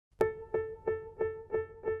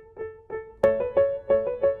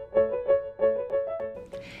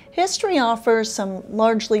History offers some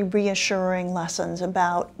largely reassuring lessons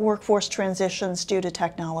about workforce transitions due to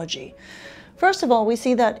technology. First of all, we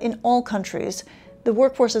see that in all countries, the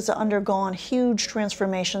workforce has undergone huge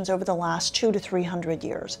transformations over the last 200 to 300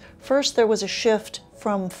 years. First, there was a shift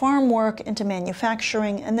from farm work into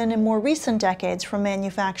manufacturing, and then in more recent decades, from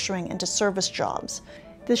manufacturing into service jobs.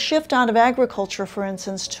 The shift out of agriculture, for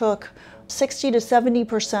instance, took 60 to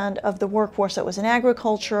 70% of the workforce that was in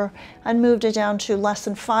agriculture and moved it down to less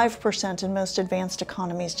than 5% in most advanced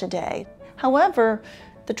economies today. However,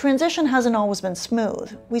 the transition hasn't always been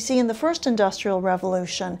smooth. We see in the first industrial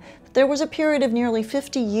revolution that there was a period of nearly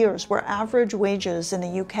 50 years where average wages in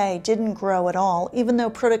the UK didn't grow at all, even though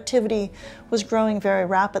productivity was growing very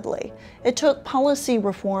rapidly. It took policy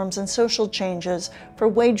reforms and social changes for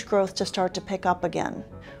wage growth to start to pick up again.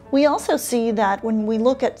 We also see that when we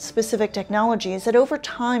look at specific technologies, that over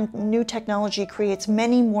time, new technology creates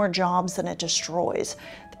many more jobs than it destroys.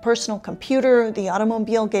 The personal computer, the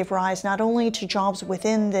automobile gave rise not only to jobs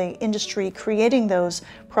within the industry creating those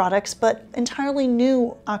products, but entirely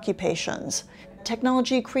new occupations.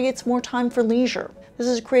 Technology creates more time for leisure. This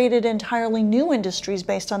has created entirely new industries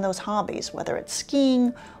based on those hobbies, whether it's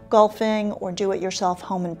skiing, golfing, or do-it-yourself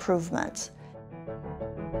home improvements.